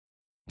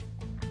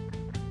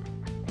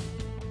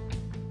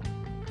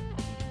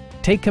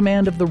Take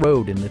command of the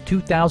road in the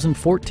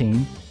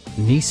 2014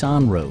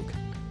 Nissan Rogue.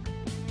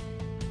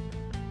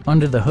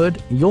 Under the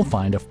hood, you'll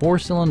find a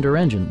 4-cylinder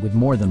engine with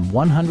more than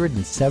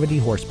 170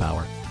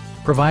 horsepower,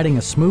 providing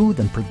a smooth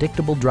and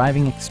predictable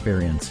driving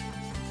experience.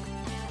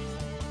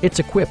 It's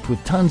equipped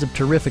with tons of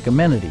terrific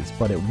amenities,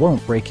 but it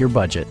won't break your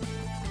budget,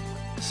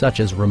 such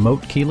as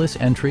remote keyless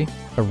entry,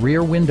 a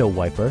rear window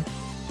wiper,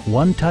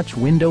 one-touch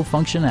window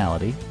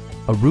functionality,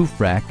 a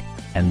roof rack,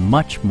 and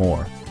much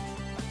more.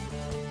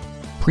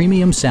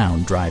 Premium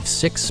sound drives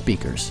 6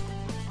 speakers,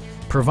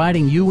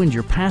 providing you and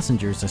your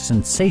passengers a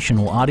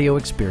sensational audio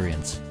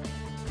experience.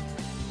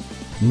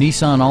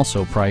 Nissan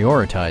also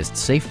prioritized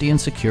safety and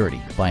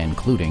security by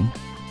including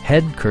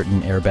head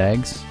curtain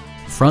airbags,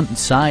 front and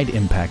side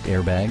impact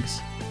airbags,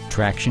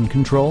 traction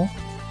control,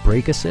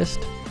 brake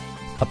assist,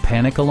 a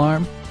panic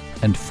alarm,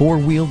 and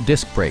 4-wheel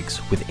disc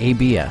brakes with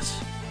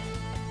ABS.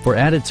 For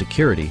added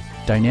security,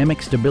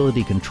 dynamic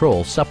stability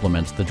control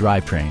supplements the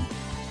drivetrain.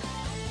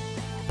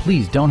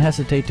 Please don't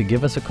hesitate to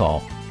give us a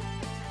call.